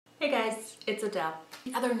guys, it's Adele.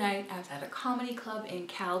 The other night I was at a comedy club in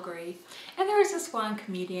Calgary and there was this one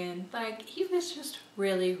comedian, like he was just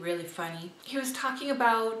really funny. He was talking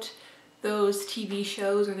about those TV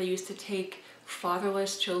shows where they used to take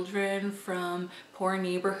fatherless children from poor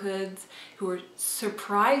neighborhoods who were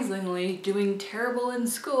surprisingly doing terrible in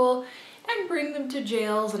school and bring them to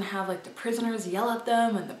jails and have like the prisoners yell at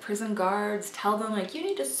them and the prison guards tell them like, you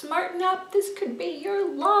need to smarten up, this could be your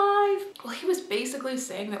life. Well, he was basically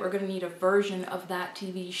saying that we're going to need a version of that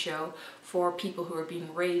TV show for people who are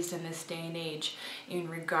being raised in this day and age in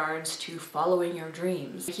regards to following your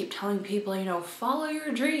dreams. I keep telling people, you know, follow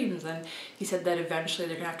your dreams, and he said that eventually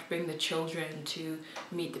they're gonna have to bring the children to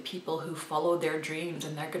meet the people who follow their dreams,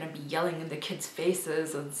 and they're gonna be yelling in the kids'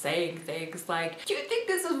 faces and saying things like, do you think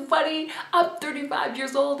this is funny? I'm 35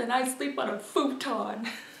 years old and I sleep on a futon.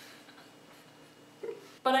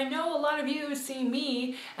 But I know a lot of you see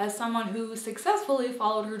me as someone who successfully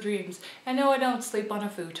followed her dreams. And no, I don't sleep on a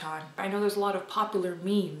futon. I know there's a lot of popular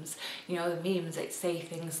memes, you know, the memes that say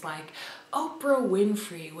things like, Oprah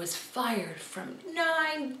Winfrey was fired from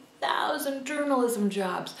 9,000 journalism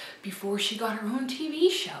jobs before she got her own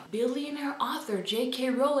TV show. Billionaire author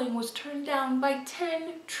J.K. Rowling was turned down by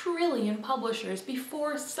 10 trillion publishers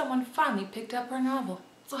before someone finally picked up her novel.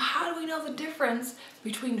 So how do we know the difference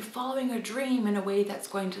between following a dream in a way that's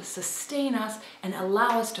going to sustain us and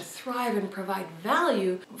allow us to thrive and provide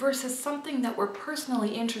value versus something that we're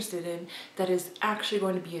personally interested in that is actually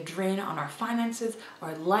going to be a drain on our finances,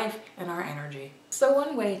 our life, and our energy? So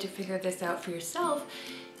one way to figure this out for yourself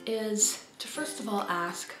is to first of all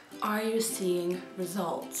ask, are you seeing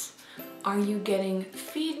results? Are you getting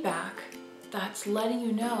feedback that's letting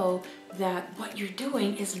you know that what you're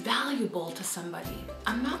doing is valuable to somebody?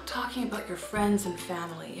 I'm not talking about your friends and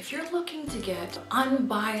family. If you're looking to get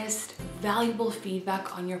unbiased, valuable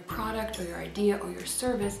feedback on your product or your idea or your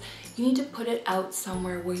service, you need to put it out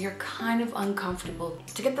somewhere where you're kind of uncomfortable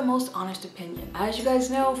to get the most honest opinion. As you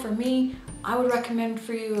guys know, for me, I would recommend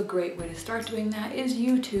for you a great way to start doing that is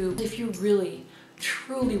YouTube. If you really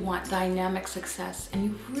truly want dynamic success and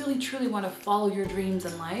you really truly want to follow your dreams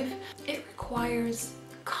in life, it requires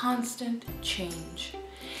constant change.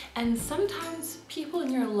 And sometimes people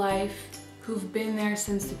in your life who've been there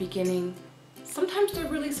since the beginning, sometimes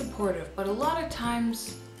they're really supportive, but a lot of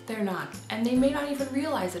times they're not. And they may not even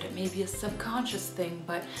realize it. It may be a subconscious thing,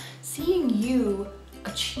 but seeing you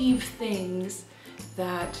achieve things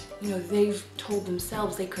that, you know, they've told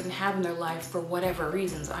themselves they couldn't have in their life for whatever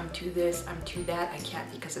reasons. I'm too this, I'm too that, I can't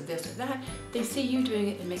because of this or that. They see you doing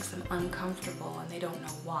it, it makes them uncomfortable and they don't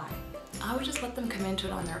know why. I would just let them come into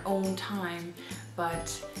it on their own time,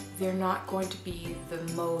 but they're not going to be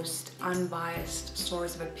the most unbiased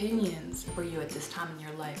source of opinions for you at this time in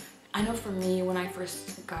your life. I know for me, when I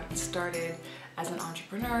first got started as an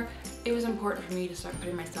entrepreneur, it was important for me to start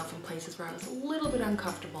putting myself in places where I was a little bit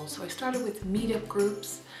uncomfortable. So I started with meetup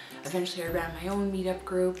groups. Eventually I ran my own meetup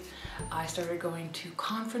group. I started going to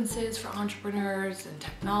conferences for entrepreneurs and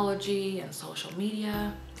technology and social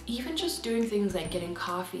media. Even just doing things like getting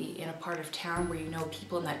coffee in a part of town where you know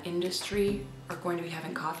people in that industry are going to be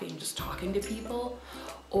having coffee and just talking to people,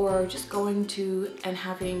 or just going to and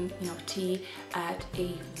having, you know, tea at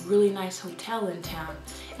a really nice hotel in town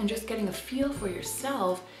and just getting a feel for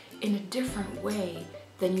yourself in a different way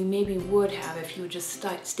than you maybe would have if you just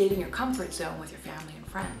stayed in your comfort zone with your family and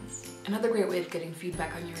friends. Another great way of getting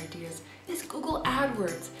feedback on your ideas is Google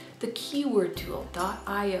AdWords, the keyword tool,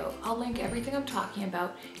 .io. I'll link everything I'm talking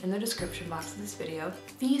about in the description box of this video.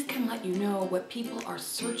 These can let you know what people are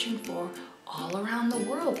searching for all around the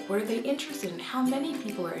world. What are they interested in? How many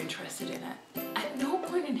people are interested in it? At no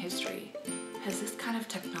point in history has this kind of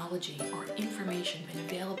technology or information been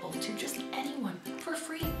available to just anyone for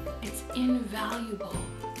free. It's invaluable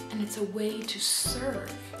and it's a way to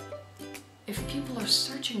serve. If people are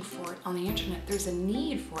searching for it on the internet, there's a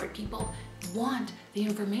need for it. People want the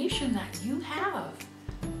information that you have.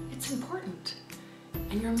 It's important,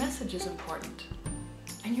 and your message is important.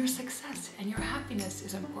 And your success and your happiness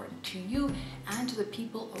is important to you and to the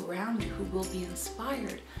people around you who will be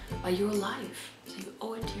inspired by your life. So you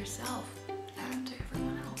owe it to yourself and to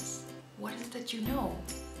everyone else. What is it that you know?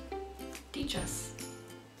 Teach us.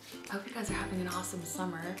 I hope you guys are having an awesome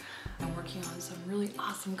summer. I'm working on some really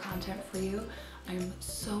awesome content for you. I'm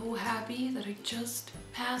so happy that I just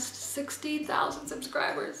passed 60,000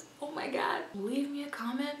 subscribers. Oh my God. Leave me a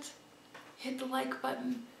comment, hit the like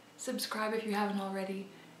button, subscribe if you haven't already,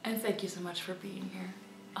 and thank you so much for being here.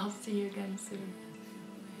 I'll see you again soon.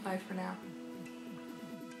 Bye for now.